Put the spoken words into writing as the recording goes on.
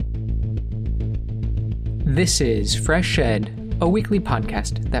This is Fresh Ed, a weekly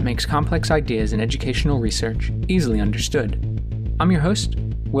podcast that makes complex ideas in educational research easily understood. I'm your host,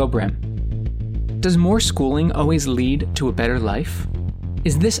 Will Brehm. Does more schooling always lead to a better life?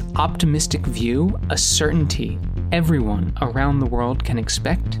 Is this optimistic view a certainty everyone around the world can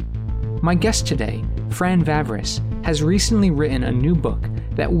expect? My guest today, Fran Vavris, has recently written a new book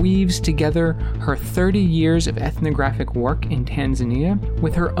that weaves together her 30 years of ethnographic work in Tanzania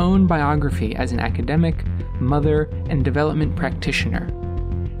with her own biography as an academic, mother, and development practitioner.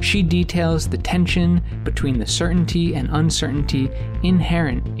 She details the tension between the certainty and uncertainty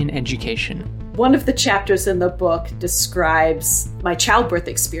inherent in education. One of the chapters in the book describes my childbirth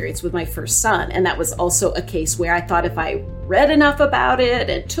experience with my first son, and that was also a case where I thought if I read enough about it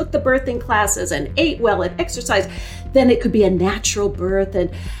and took the birthing classes and ate well and exercised, then it could be a natural birth,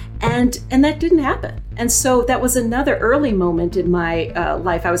 and that didn't happen. And so that was another early moment in my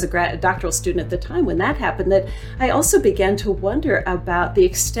life. I was a doctoral student at the time when that happened, that I also began to wonder about the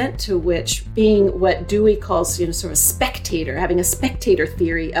extent to which being what Dewey calls, sort of spectator, having a spectator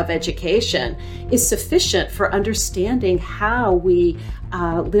theory of education is sufficient for understanding how we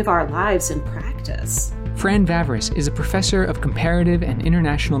live our lives in practice. Fran Vavris is a professor of comparative and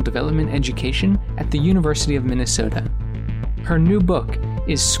international development education at the University of Minnesota. Her new book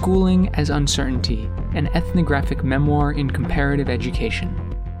is Schooling as Uncertainty, an ethnographic memoir in comparative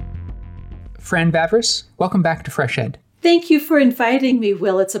education. Fran Vavris, welcome back to Fresh Ed. Thank you for inviting me,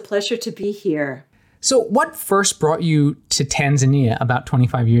 Will. It's a pleasure to be here. So what first brought you to Tanzania about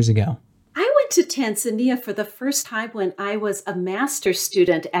 25 years ago? I went to Tanzania for the first time when I was a master's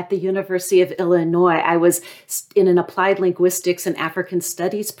student at the University of Illinois. I was in an applied linguistics and African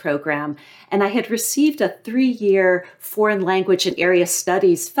studies program, and I had received a 3-year foreign language and area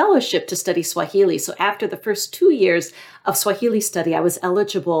studies fellowship to study Swahili. So after the first 2 years of Swahili study, I was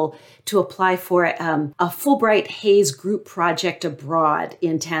eligible to apply for a Fulbright Hays group project abroad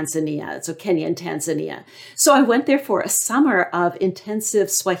in Tanzania, so Kenya and Tanzania. So I went there for a summer of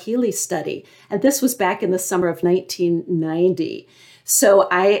intensive Swahili study, and this was back in the summer of 1990. So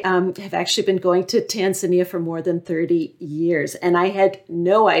I have actually been going to Tanzania for more than 30 years, and I had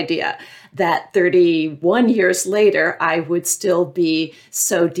no idea that 31 years later, I would still be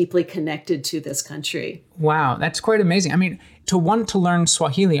so deeply connected to this country. Wow, that's quite amazing. I mean, to want to learn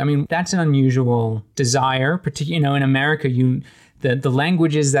Swahili, that's an unusual desire, particularly, in America, the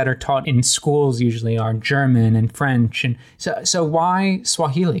languages that are taught in schools usually are German and French. And so why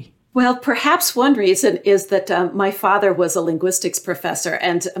Swahili? Well, perhaps one reason is that my father was a linguistics professor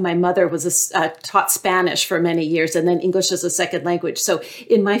and my mother was taught Spanish for many years and then English as a second language. So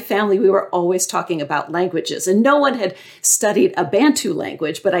in my family, we were always talking about languages, and no one had studied a Bantu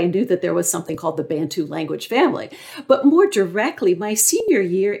language, but I knew that there was something called the Bantu language family. But more directly, my senior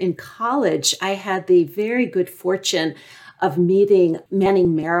year in college, I had the very good fortune of meeting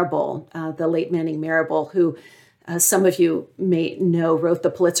Manning Marable, the late Manning Marable, who some of you may know, wrote the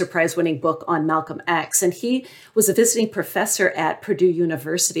Pulitzer Prize-winning book on Malcolm X. And he was a visiting professor at Purdue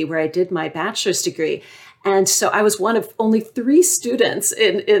University, where I did my bachelor's degree. And so I was one of only 3 students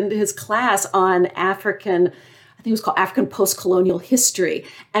in his class on African, I think it was called African post-colonial history.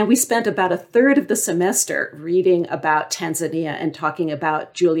 And we spent about a third of the semester reading about Tanzania and talking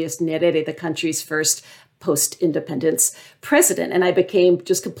about Julius Nyerere, the country's first post-independence president. And I became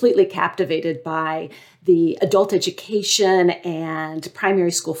just completely captivated by the adult education and primary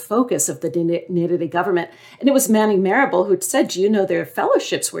school focus of the Nyerere government. And it was Manning Marable who said, there are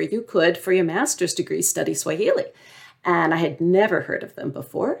fellowships where you could, for your master's degree, study Swahili. And I had never heard of them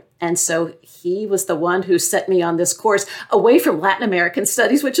before. And so he was the one who set me on this course away from Latin American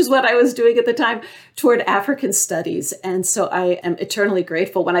studies, which is what I was doing at the time, toward African studies. And so I am eternally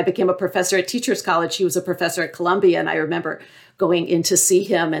grateful. When I became a professor at Teachers College, he was a professor at Columbia. And I remember going in to see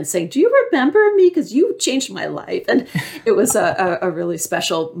him and saying, "Do you remember me? Because you changed my life." And it was a really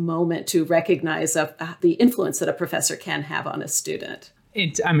special moment to recognize the influence that a professor can have on a student.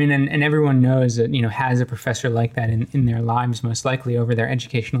 And everyone knows that, has a professor like that in their lives, most likely over their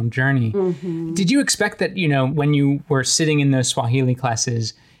educational journey. Mm-hmm. Did you expect that, when you were sitting in those Swahili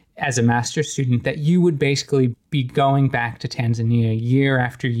classes as a master's student, that you would basically be going back to Tanzania year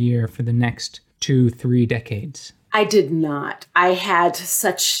after year for the next 2-3 decades? I did not. I had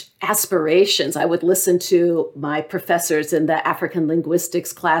such aspirations. I would listen to my professors in the African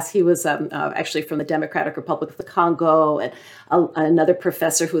linguistics class. He was actually from the Democratic Republic of the Congo, and another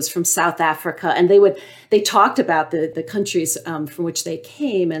professor who was from South Africa. And they talked about the countries from which they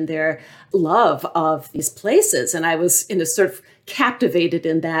came and their love of these places. And I was in a sort of captivated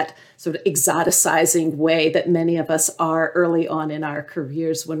in that sort of exoticizing way that many of us are early on in our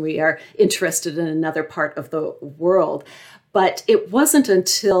careers when we are interested in another part of the world. But it wasn't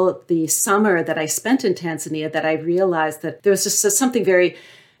until the summer that I spent in Tanzania that I realized that there was just something very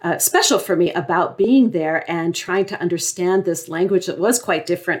special for me about being there and trying to understand this language that was quite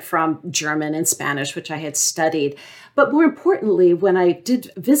different from German and Spanish, which I had studied. But more importantly, when I did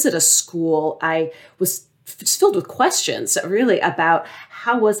visit a school, I was filled with questions really about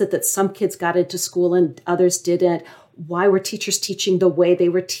how was it that some kids got into school and others didn't? Why were teachers teaching the way they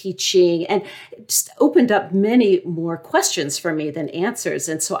were teaching? And it just opened up many more questions for me than answers.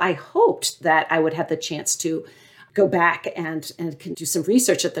 And so I hoped that I would have the chance to go back and do some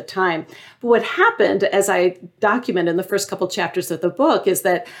research at the time. But what happened, as I document in the first couple chapters of the book, is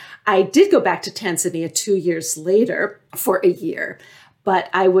that I did go back to Tanzania 2 years later for a year. But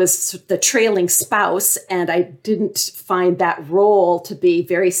I was the trailing spouse, and I didn't find that role to be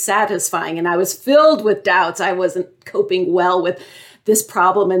very satisfying. And I was filled with doubts. I wasn't coping well with this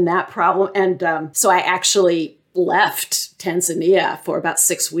problem and that problem. And so I actually left Tanzania for about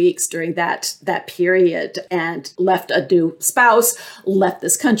 6 weeks during that period and left a new spouse, left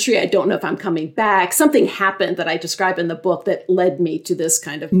this country. I don't know if I'm coming back. Something happened that I describe in the book that led me to this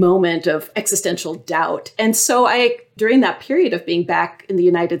kind of moment of existential doubt. And so during that period of being back in the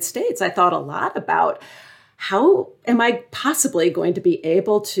United States, I thought a lot about how am I possibly going to be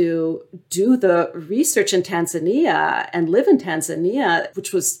able to do the research in Tanzania and live in Tanzania,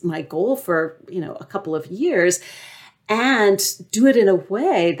 which was my goal for, a couple of years, and do it in a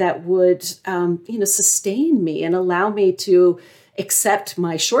way that would, sustain me and allow me to accept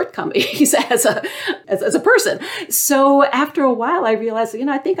my shortcomings as a person. So after a while, I realized,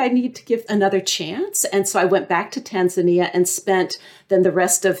 I think I need to give another chance. And so I went back to Tanzania and spent then the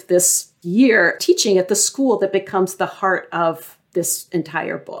rest of this year teaching at the school that becomes the heart of this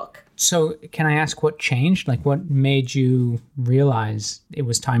entire book. So can I ask what changed? Like what made you realize it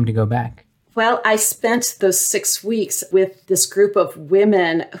was time to go back? Well, I spent those 6 weeks with this group of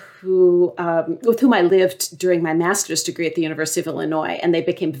women with whom I lived during my master's degree at the University of Illinois, and they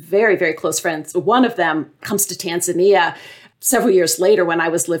became very, very close friends. One of them comes to Tanzania several years later when I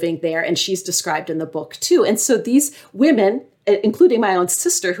was living there, and she's described in the book too. And so these women, including my own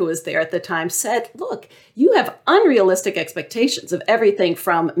sister who was there at the time, said, look, you have unrealistic expectations of everything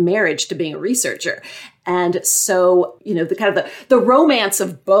from marriage to being a researcher. And so, the romance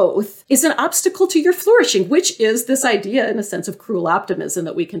of both is an obstacle to your flourishing, which is this idea, in a sense, of cruel optimism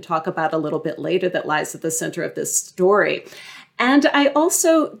that we can talk about a little bit later that lies at the center of this story. And I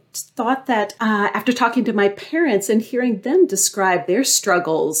also thought that after talking to my parents and hearing them describe their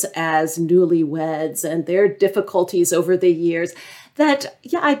struggles as newlyweds and their difficulties over the years, that,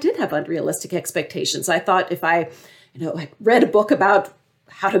 I did have unrealistic expectations. I thought if I read a book about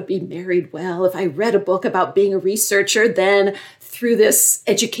how to be married well, if I read a book about being a researcher, then through this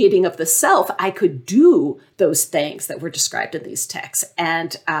educating of the self, I could do those things that were described in these texts.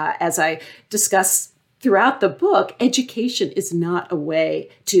 And as I discuss throughout the book, education is not a way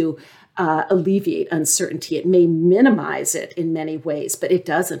to alleviate uncertainty. It may minimize it in many ways, but it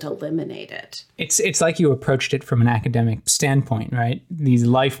doesn't eliminate it. It's like you approached it from an academic standpoint, right? These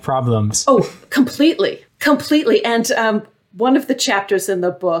life problems. Oh, completely. And one of the chapters in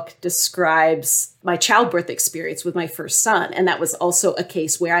the book describes my childbirth experience with my first son. And that was also a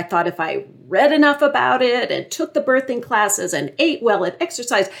case where I thought if I read enough about it and took the birthing classes and ate well and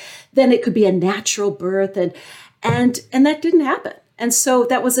exercised, then it could be a natural birth. And that didn't happen. And so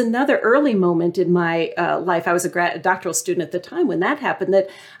that was another early moment in my life. I was a doctoral student at the time when that happened, that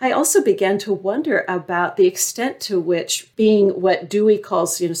I also began to wonder about the extent to which being what Dewey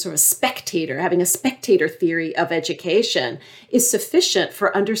calls, sort of a spectator, having a spectator theory of education is sufficient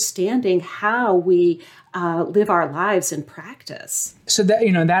for understanding how we live our lives in practice. So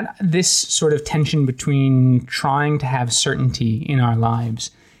that this sort of tension between trying to have certainty in our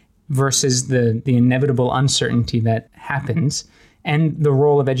lives versus the inevitable uncertainty that happens, and the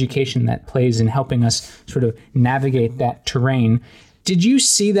role of education that plays in helping us sort of navigate that terrain. Did you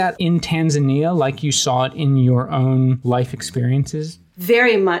see that in Tanzania like you saw it in your own life experiences?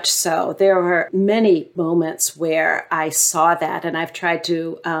 Very much so. There were many moments where I saw that, and I've tried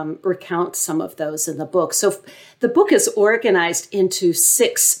to recount some of those in the book. So the book is organized into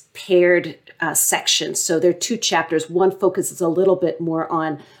 6 paired sections. So there are 2 chapters. One focuses a little bit more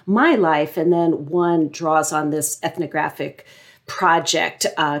on my life, and then one draws on this ethnographic project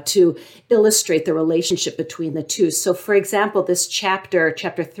to illustrate the relationship between the two. So for example, this chapter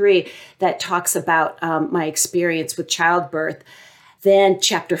 3, that talks about my experience with childbirth, then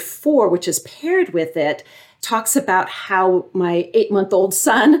chapter 4, which is paired with it, talks about how my 8-month-old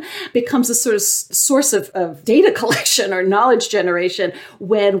son becomes a sort of source of data collection or knowledge generation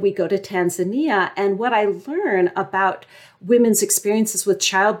when we go to Tanzania. And what I learn about women's experiences with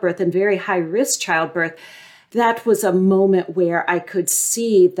childbirth and very high-risk childbirth, that was a moment where I could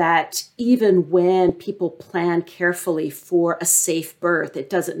see that even when people plan carefully for a safe birth, it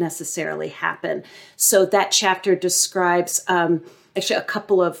doesn't necessarily happen. So that chapter describes actually a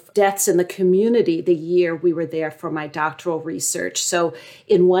couple of deaths in the community the year we were there for my doctoral research. So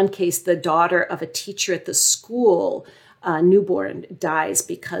in one case, the daughter of a teacher at the school, newborn, dies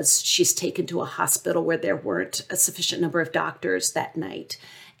because she's taken to a hospital where there weren't a sufficient number of doctors that night.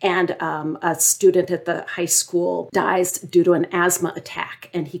 And a student at the high school dies due to an asthma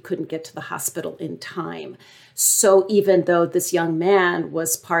attack, and he couldn't get to the hospital in time. So even though this young man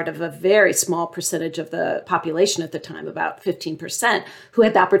was part of a very small percentage of the population at the time, about 15%, who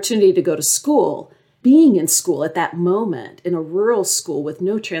had the opportunity to go to school, being in school at that moment in a rural school with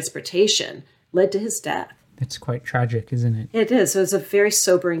no transportation led to his death. It's quite tragic, isn't it? It is. It was a very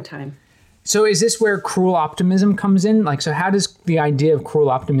sobering time. So is this where cruel optimism comes in? So how does the idea of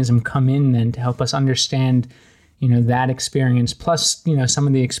cruel optimism come in then to help us understand, that experience plus, some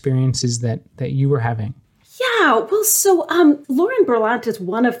of the experiences that you were having? Yeah, well, so Lauren Berlant is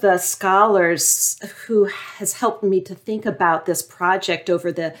one of the scholars who has helped me to think about this project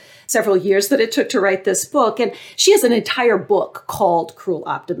over the several years that it took to write this book. And she has an entire book called Cruel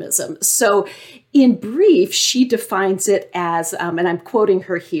Optimism. So in brief, she defines it as, and I'm quoting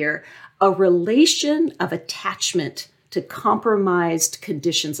her here, a relation of attachment to compromised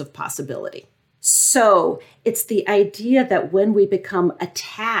conditions of possibility. So it's the idea that when we become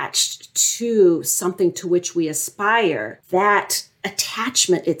attached to something to which we aspire, that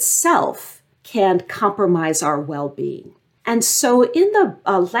attachment itself can compromise our well-being. And so in the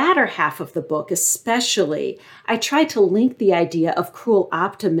latter half of the book, especially, I try to link the idea of cruel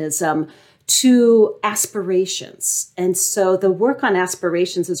optimism to aspirations. And so the work on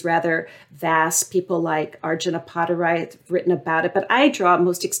aspirations is rather vast. People like Arjuna Padarai have written about it, but I draw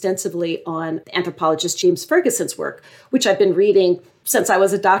most extensively on anthropologist James Ferguson's work, which I've been reading since I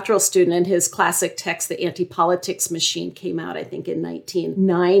was a doctoral student, and his classic text, The Anti-Politics Machine, came out, I think, in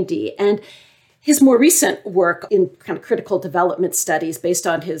 1990. And his more recent work in kind of critical development studies based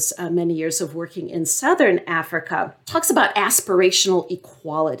on his many years of working in Southern Africa talks about aspirational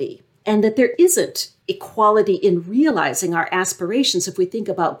equality, and that there isn't equality in realizing our aspirations if we think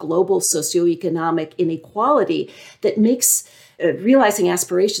about global socioeconomic inequality that makes realizing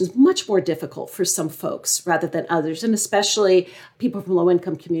aspirations much more difficult for some folks rather than others, and especially people from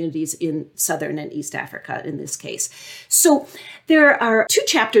low-income communities in Southern and East Africa in this case. So there are two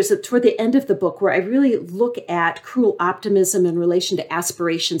chapters toward the end of the book where I really look at cruel optimism in relation to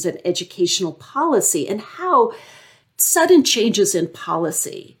aspirations and educational policy and how sudden changes in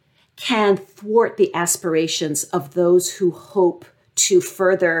policy can thwart the aspirations of those who hope to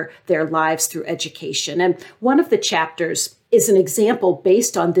further their lives through education. And one of the chapters is an example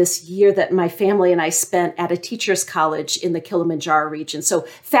based on this year that my family and I spent at a teacher's college in the Kilimanjaro region. So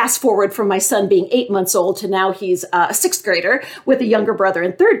fast forward from my son being 8 months old to now he's a sixth grader with a younger brother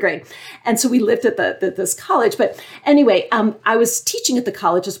in third grade. And so we lived at this college. But anyway, I was teaching at the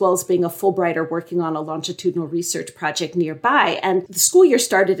college as well as being a Fulbrighter working on a longitudinal research project nearby. And the school year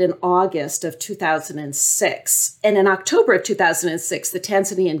started in August of 2006. And in October of 2006, the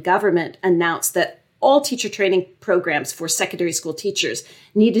Tanzanian government announced that all teacher training programs for secondary school teachers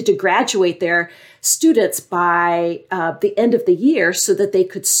needed to graduate their students by the end of the year so that they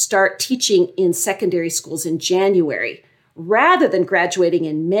could start teaching in secondary schools in January, rather than graduating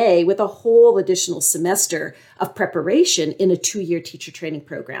in May with a whole additional semester of preparation in a 2-year teacher training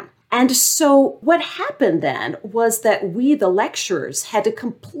program. And so what happened then was that we, the lecturers, had to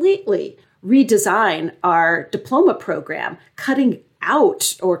completely redesign our diploma program, cutting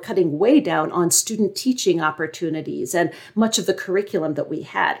way down on student teaching opportunities and much of the curriculum that we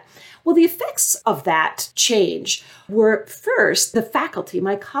had. Well, the effects of that change were, first, the faculty,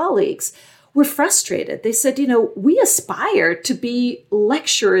 my colleagues, were frustrated. They said, we aspire to be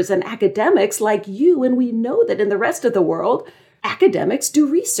lecturers and academics like you, and we know that in the rest of the world, academics do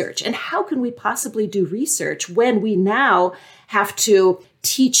research. And how can we possibly do research when we now have to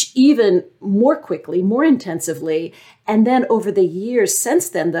teach even more quickly, more intensively? And then over the years since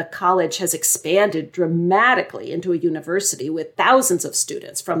then, the college has expanded dramatically into a university with thousands of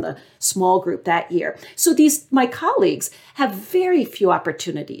students from the small group that year. So my colleagues have very few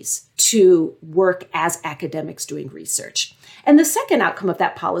opportunities to work as academics doing research. And the second outcome of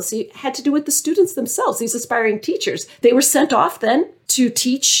that policy had to do with the students themselves, these aspiring teachers. They were sent off then to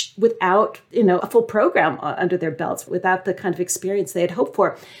teach without, a full program under their belts, without the kind of experience they had hoped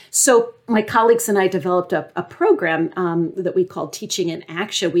for. So my colleagues and I developed a program that we called Teaching in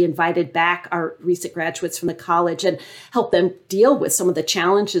Action. We invited back our recent graduates from the college and helped them deal with some of the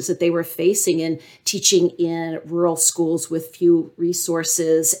challenges that they were facing in teaching in rural schools with few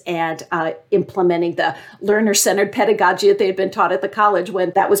resources and implementing the learner-centered pedagogy that they had been taught at the college,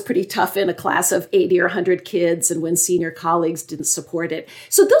 when that was pretty tough in a class of 80 or 100 kids and when senior colleagues didn't support it.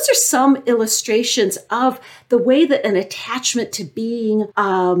 So those are some illustrations of the way that an attachment to being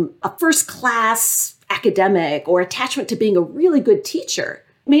a first-class academic or attachment to being a really good teacher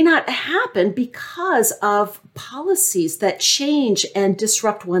may not happen because of policies that change and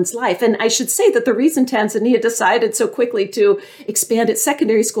disrupt one's life. And I should say that the reason Tanzania decided so quickly to expand its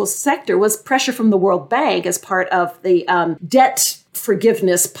secondary school sector was pressure from the World Bank as part of the debt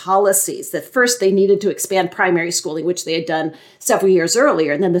forgiveness policies. That first they needed to expand primary schooling, which they had done several years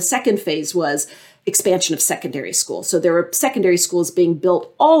earlier. And then the second phase was expansion of secondary schools. So there were secondary schools being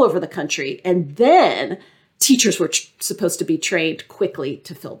built all over the country. And then teachers were supposed to be trained quickly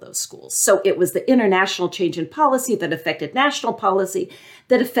to fill those schools. So it was the international change in policy that affected national policy,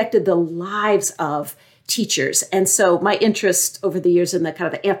 that affected the lives of teachers. And so my interest over the years in the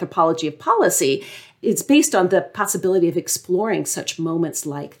kind of the anthropology of policy is based on the possibility of exploring such moments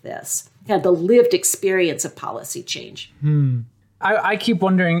like this, kind of the lived experience of policy change. I keep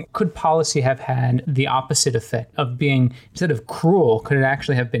wondering, could policy have had the opposite effect of being, instead of cruel, could it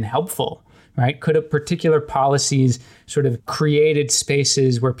actually have been helpful, right? Could a particular policies sort of created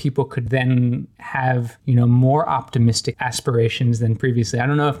spaces where people could then have, more optimistic aspirations than previously? I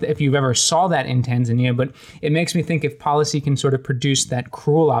don't know if you've ever saw that in Tanzania, but it makes me think if policy can sort of produce that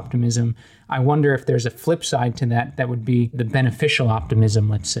cruel optimism, I wonder if there's a flip side to that would be the beneficial optimism,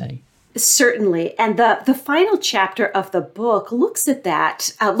 let's say. Certainly. And the final chapter of the book looks at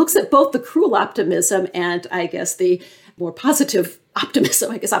that, looks at both the cruel optimism and I guess the more positive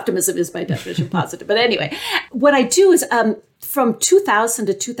optimism. I guess optimism is by definition positive. But anyway, what I do is from 2000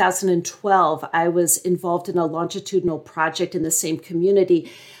 to 2012, I was involved in a longitudinal project in the same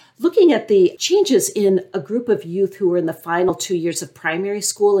community, looking at the changes in a group of youth who were in the final 2 years of primary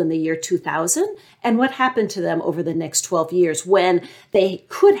school in the year 2000, and what happened to them over the next 12 years when they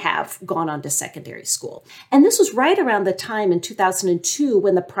could have gone on to secondary school. And this was right around the time in 2002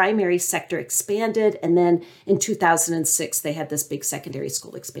 when the primary sector expanded, and then in 2006, they had this big secondary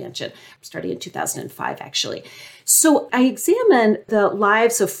school expansion, starting in 2005, actually. So I examined the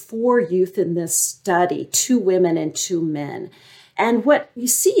lives of 4 youth in this study, 2 women and 2 men. And what you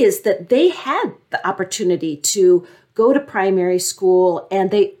see is that they had the opportunity to go to primary school, and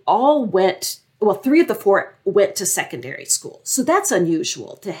they all went, 3 of the 4 went to secondary school. So that's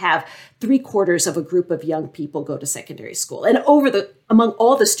unusual to have 3/4 of a group of young people go to secondary school. And among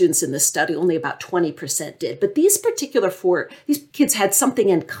all the students in this study, only about 20% did. But these particular 4, these kids had something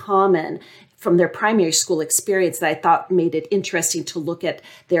in common from their primary school experience that I thought made it interesting to look at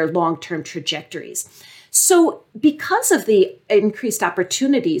their long-term trajectories. So because of the increased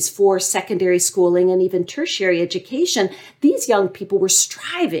opportunities for secondary schooling and even tertiary education, these young people were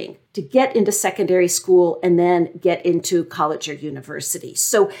striving to get into secondary school and then get into college or university.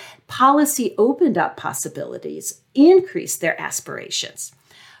 So policy opened up possibilities, increased their aspirations.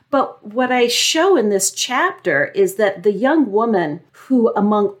 But what I show in this chapter is that the young woman who,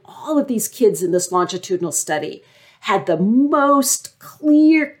 among all of these kids in this longitudinal study, had the most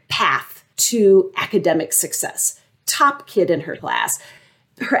clear path to academic success, top kid in her class.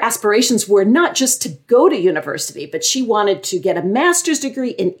 Her aspirations were not just to go to university, but she wanted to get a master's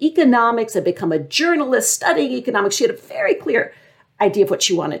degree in economics and become a journalist studying economics. She had a very clear idea of what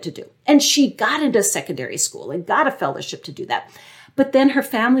she wanted to do. And she got into secondary school and got a fellowship to do that. But then her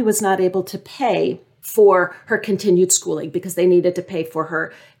family was not able to pay for her continued schooling because they needed to pay for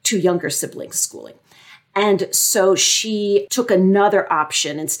her 2 younger siblings' schooling. And so she took another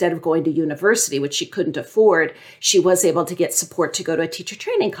option. Instead of going to university, which she couldn't afford, she was able to get support to go to a teacher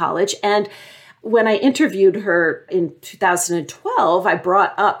training college. And when I interviewed her in 2012, I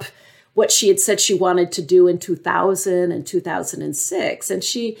brought up what she had said she wanted to do in 2000 and 2006. And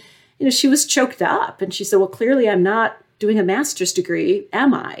she was choked up. And she said, well, clearly I'm not doing a master's degree,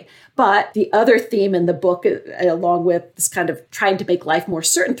 am I? But the other theme in the book, along with this kind of trying to make life more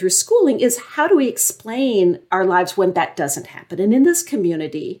certain through schooling, is how do we explain our lives when that doesn't happen? And in this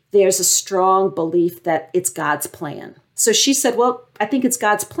community, there's a strong belief that it's God's plan. So she said, well, I think it's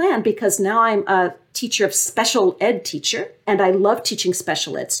God's plan because now I'm a teacher of special ed teacher, and I love teaching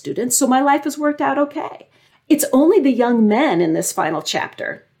special ed students, so my life has worked out okay. It's only the young men in this final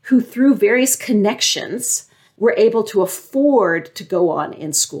chapter who, through various connections, were able to afford to go on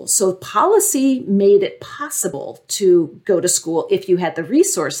in school. So policy made it possible to go to school if you had the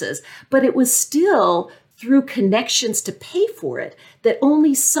resources, but it was still through connections to pay for it that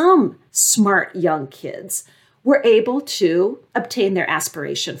only some smart young kids were able to obtain their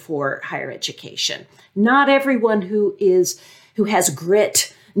aspiration for higher education. Not everyone who has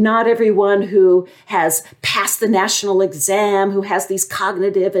grit, not everyone who has passed the national exam, who has these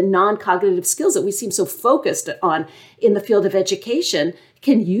cognitive and non-cognitive skills that we seem so focused on in the field of education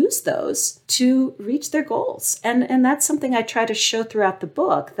can use those to reach their goals. And that's something I try to show throughout the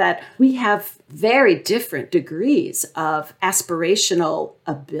book, that we have very different degrees of aspirational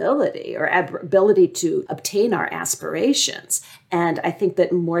ability or ability to obtain our aspirations. And I think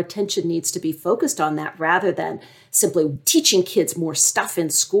that more attention needs to be focused on that rather than simply teaching kids more stuff in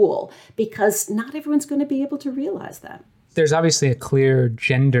school, because not everyone's going to be able to realize that. There's obviously a clear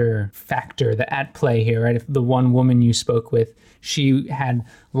gender factor at play here, right? If the one woman you spoke with, she had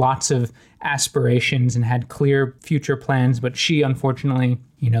lots of aspirations and had clear future plans, but she, unfortunately,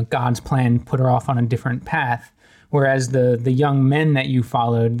 God's plan put her off on a different path. Whereas the young men that you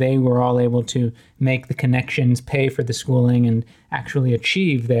followed, they were all able to make the connections, pay for the schooling, and actually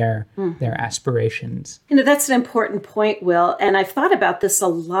achieve their aspirations. That's an important point, Will. And I've thought about this a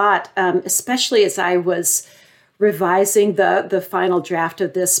lot, especially as I was revising the final draft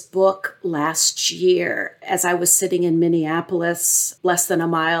of this book last year, as I was sitting in Minneapolis, less than a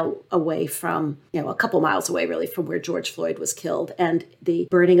mile away from, a couple miles away really from where George Floyd was killed. And the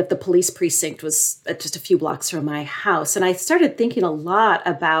burning of the police precinct was just a few blocks from my house. And I started thinking a lot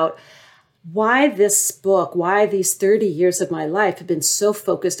about why this book, why these 30 years of my life have been so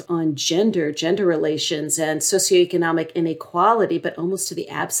focused on gender relations and socioeconomic inequality, but almost to the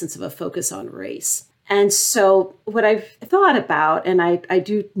absence of a focus on race. And so what I've thought about, and I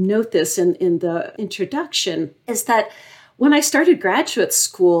do note this in the introduction, is that when I started graduate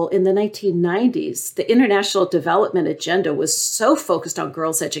school in the 1990s, the International Development Agenda was so focused on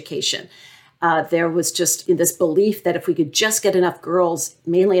girls' education. There was just this belief that if we could just get enough girls,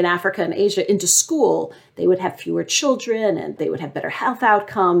 mainly in Africa and Asia, into school, they would have fewer children and they would have better health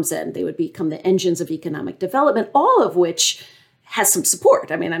outcomes and they would become the engines of economic development, all of which has some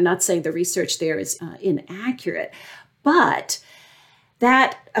support. I mean, I'm not saying the research there is inaccurate, but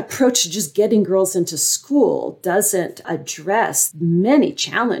that approach to just getting girls into school doesn't address many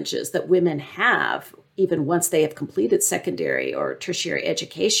challenges that women have even once they have completed secondary or tertiary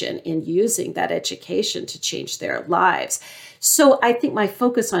education in using that education to change their lives. So I think my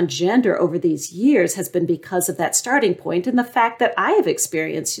focus on gender over these years has been because of that starting point and the fact that I have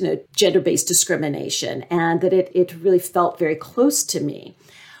experienced, gender-based discrimination and that it really felt very close to me.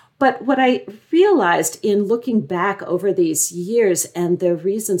 But what I realized in looking back over these years and the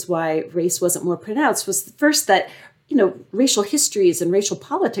reasons why race wasn't more pronounced was first that racial histories and racial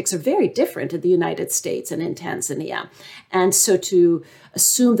politics are very different in the United States and in Tanzania. And so to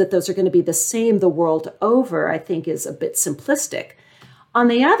assume that those are going to be the same the world over, I think is a bit simplistic. On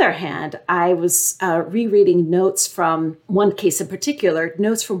the other hand, I was rereading notes from one case in particular,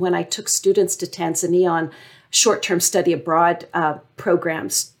 notes from when I took students to Tanzania on short-term study abroad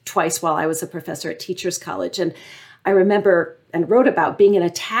programs twice while I was a professor at Teachers College. And I remember and wrote about being in a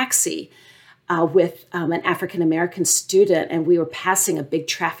taxi with an African-American student, and we were passing a big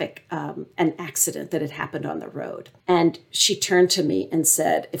traffic, an accident that had happened on the road. And she turned to me and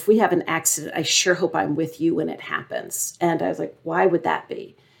said, "If we have an accident, I sure hope I'm with you when it happens." And I was like, "Why would that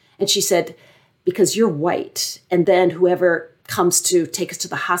be?" And she said, "Because you're white, and then whoever comes to take us to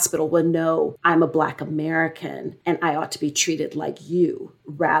the hospital will know I'm a Black American and I ought to be treated like you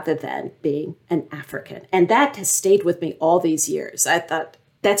rather than being an African." And that has stayed with me all these years. I thought,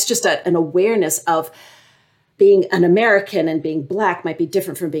 that's just an awareness of being an American and being Black might be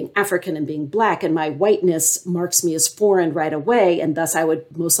different from being African and being Black. And my whiteness marks me as foreign right away. And thus I would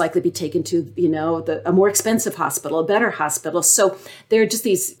most likely be taken to, a more expensive hospital, a better hospital. So there are just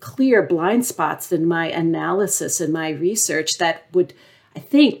these clear blind spots in my analysis and my research that would, I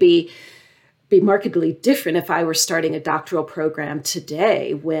think, be markedly different if I were starting a doctoral program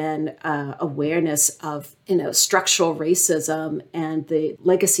today, when awareness of structural racism and the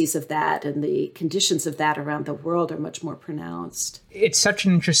legacies of that and the conditions of that around the world are much more pronounced. It's such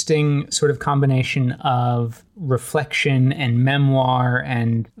an interesting sort of combination of reflection and memoir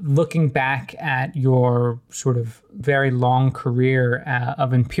and looking back at your sort of very long career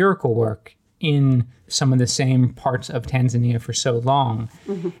of empirical work in some of the same parts of Tanzania for so long.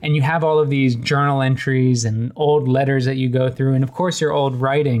 And you have all of these journal entries and old letters that you go through, and of course your old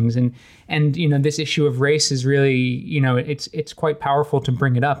writings. And you know, this issue of race is really, you know, it's quite powerful to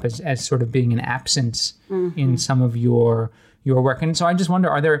bring it up as sort of being an absence in some of your work. And so I just wonder,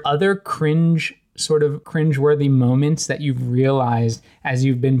 are there other cringeworthy moments that you've realized as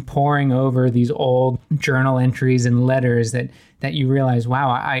you've been poring over these old journal entries and letters that you realize,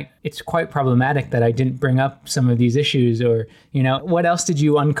 wow, it's quite problematic that I didn't bring up some of these issues? Or, you know, what else did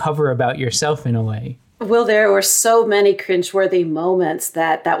you uncover about yourself in a way? Well, there were so many cringeworthy moments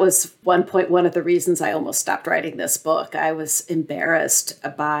that was one of the reasons I almost stopped writing this book. I was embarrassed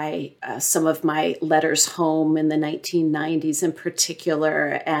by some of my letters home in the 1990s in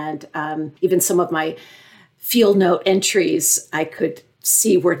particular, and even some of my field note entries I could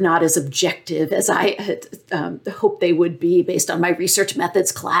see were not as objective as I had hoped they would be based on my research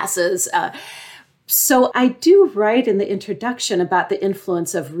methods classes. So I do write in the introduction about the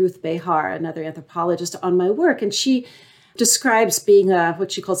influence of Ruth Behar, another anthropologist, on my work. And she describes being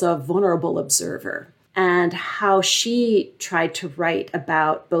what she calls a vulnerable observer, and how she tried to write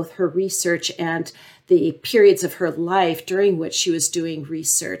about both her research and the periods of her life during which she was doing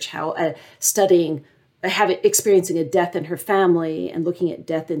research, how experiencing a death in her family and looking at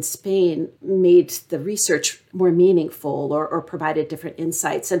death in Spain made the research more meaningful or provided different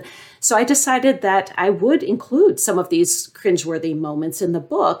insights. And so I decided that I would include some of these cringeworthy moments in the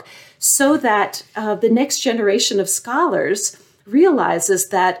book so that the next generation of scholars realizes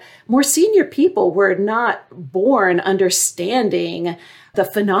that more senior people were not born understanding the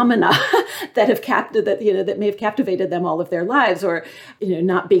phenomena that may have captivated them all of their lives, or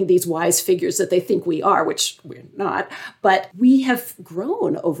not being these wise figures that they think we are, which we're not. But we have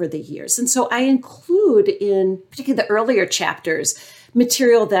grown over the years, and so I include in particularly the earlier chapters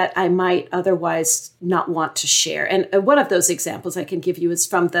material that I might otherwise not want to share. And one of those examples I can give you is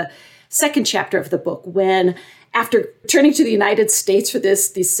from the second chapter of the book, when, after returning to the United States for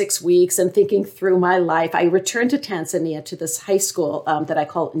these 6 weeks and thinking through my life, I returned to Tanzania to this high school that I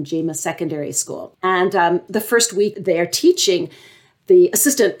call Njema Secondary School. And the first week there teaching, the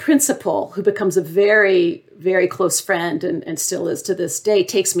assistant principal, who becomes a very, very close friend and still is to this day,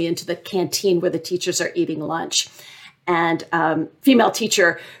 takes me into the canteen where the teachers are eating lunch. And female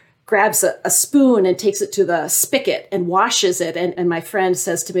teacher grabs a spoon and takes it to the spigot and washes it. And my friend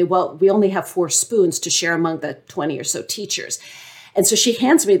says to me, well, we only have 4 spoons to share among the 20 or so teachers. And so she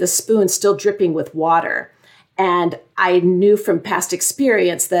hands me the spoon still dripping with water. And I knew from past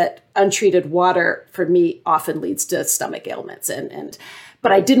experience that untreated water for me often leads to stomach ailments.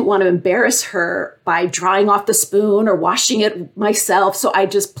 But I didn't want to embarrass her by drying off the spoon or washing it myself. So I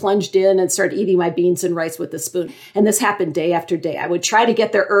just plunged in and started eating my beans and rice with the spoon. And this happened day after day. I would try to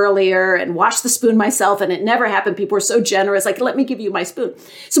get there earlier and wash the spoon myself, and it never happened. People were so generous, like, let me give you my spoon.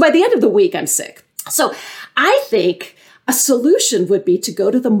 So by the end of the week, I'm sick. So I think a solution would be to go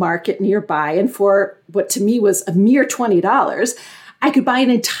to the market nearby, and for what to me was a mere $20, I could buy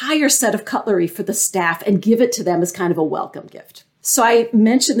an entire set of cutlery for the staff and give it to them as kind of a welcome gift. So I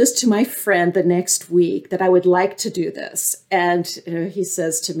mentioned this to my friend the next week, that I would like to do this. And he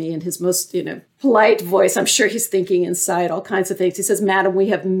says to me in his most polite voice, I'm sure he's thinking inside all kinds of things. He says, Madam, we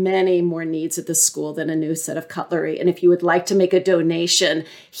have many more needs at the school than a new set of cutlery. And if you would like to make a donation,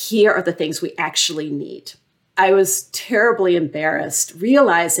 here are the things we actually need. I was terribly embarrassed,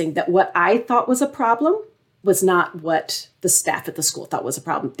 realizing that what I thought was a problem was not what the staff at the school thought was a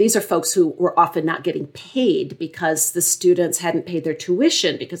problem. These are folks who were often not getting paid because the students hadn't paid their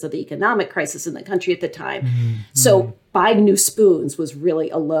tuition because of the economic crisis in the country at the time. Mm-hmm. So buying new spoons was really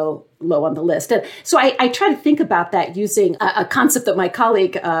a low on the list. And so I try to think about that using a concept that my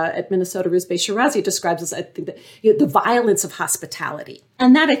colleague at Minnesota, Ruzbe Shirazi, describes as, I think, the violence of hospitality.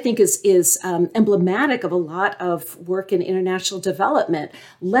 And that, I think, is emblematic of a lot of work in international development.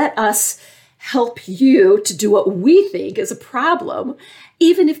 Let us help you to do what we think is a problem,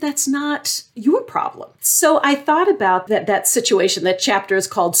 even if that's not your problem. So I thought about that situation. That chapter is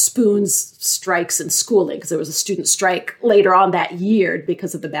called Spoons, Strikes, and Schooling, because there was a student strike later on that year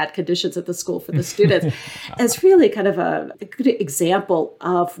because of the bad conditions at the school for the students, as really kind of a good example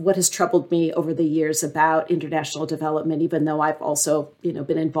of what has troubled me over the years about international development, even though I've also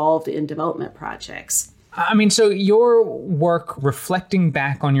been involved in development projects. I mean, so your work reflecting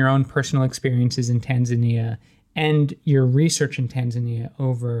back on your own personal experiences in Tanzania and your research in Tanzania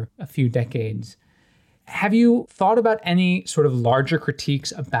over a few decades, Have you thought about any sort of larger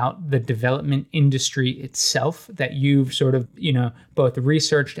critiques about the development industry itself that you've sort of, both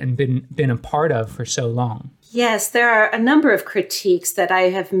researched and been a part of for so long? Yes, there are a number of critiques that I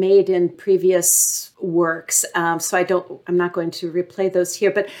have made in previous works, so I'm not going to replay those here,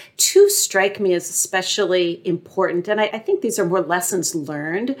 but two strike me as especially important, and I think these are more lessons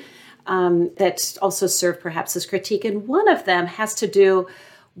learned that also serve perhaps as critique, and one of them has to do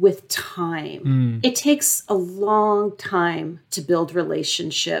with time. It takes a long time to build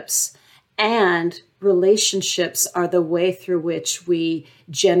relationships, and relationships are the way through which we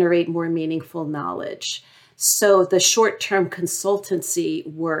generate more meaningful knowledge. So the short-term consultancy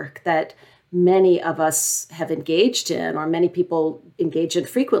work that many of us have engaged in, or many people engage in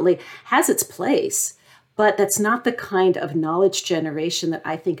frequently, has its place. But that's not the kind of knowledge generation that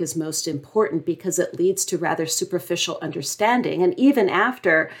I think is most important, because it leads to rather superficial understanding. And even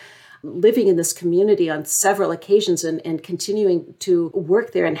after living in this community on several occasions and continuing to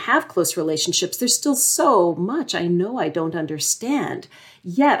work there and have close relationships, there's still so much I know I don't understand.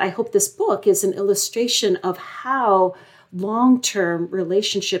 Yet I hope this book is an illustration of how long-term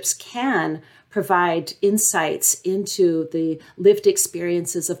relationships can provide insights into the lived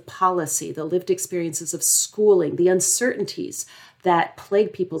experiences of policy, the lived experiences of schooling, the uncertainties that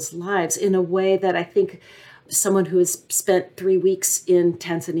plague people's lives in a way that I think someone who has spent 3 weeks in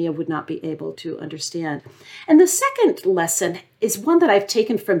Tanzania would not be able to understand. And the second lesson is one that I've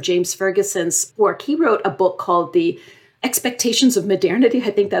taken from James Ferguson's work. He wrote a book called The Expectations of Modernity,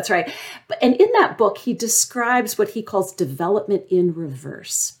 I think that's right. And in that book, he describes what he calls development in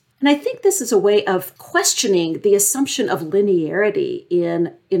reverse. And I think this is a way of questioning the assumption of linearity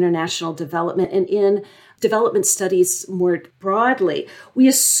in international development and in development studies more broadly. We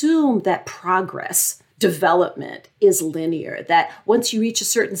assume that progress, development, is linear, that once you reach a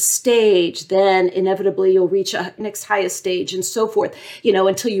certain stage, then inevitably you'll reach a next highest stage and so forth,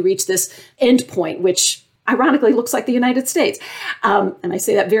 until you reach this end point, which ironically looks like the United States. And I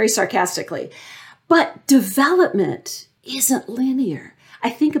say that very sarcastically. But development isn't linear. I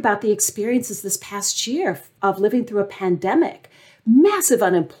think about the experiences this past year of living through a pandemic, massive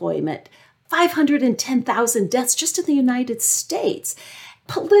unemployment, 510,000 deaths just in the United States,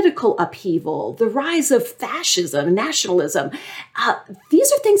 political upheaval, the rise of fascism, nationalism.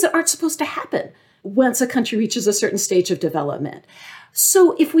 These are things that aren't supposed to happen once a country reaches a certain stage of development.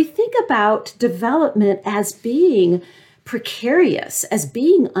 So if we think about development as being precarious, as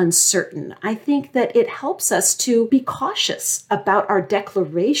being uncertain, I think that it helps us to be cautious about our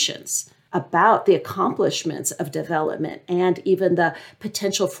declarations about the accomplishments of development and even the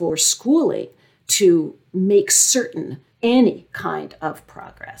potential for schooling to make certain any kind of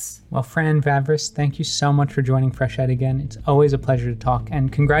progress. Well, Fran Vavris, thank you so much for joining Fresh Ed again. It's always a pleasure to talk,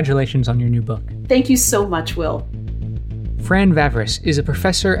 and congratulations on your new book. Thank you so much, Will. Fran Vavris is a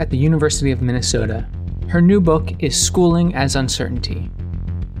professor at the University of Minnesota. Her new book is Schooling as Uncertainty.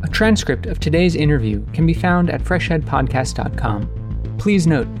 A transcript of today's interview can be found at freshedpodcast.com. Please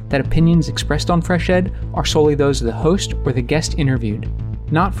note that opinions expressed on Fresh Ed are solely those of the host or the guest interviewed,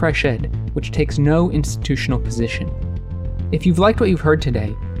 not Fresh Ed, which takes no institutional position. If you've liked what you've heard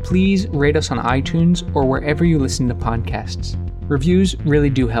today, please rate us on iTunes or wherever you listen to podcasts. Reviews really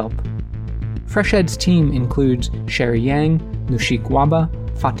do help. Fresh Ed's team includes Sherry Yang, Nushik Waba,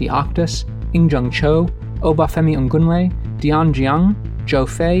 Fatih Akhtas, Ingjung Cho, Obafemi Ngunle, Dian Jiang, Zhou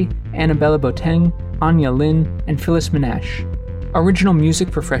Fei, Annabella Boteng, Anya Lin, and Phyllis Minash. Original music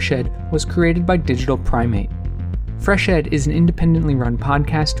for Fresh Ed was created by Digital Primate. Fresh Ed is an independently run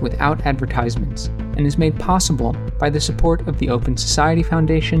podcast without advertisements and is made possible by the support of the Open Society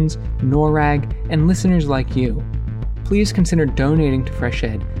Foundations, NORAG, and listeners like you. Please consider donating to Fresh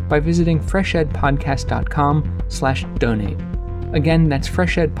Ed by visiting freshedpodcast.com/donate. Again, that's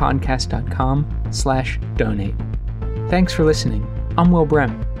freshedpodcast.com/donate. Thanks for listening. I'm Will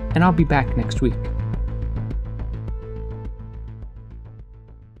Brehm, and I'll be back next week.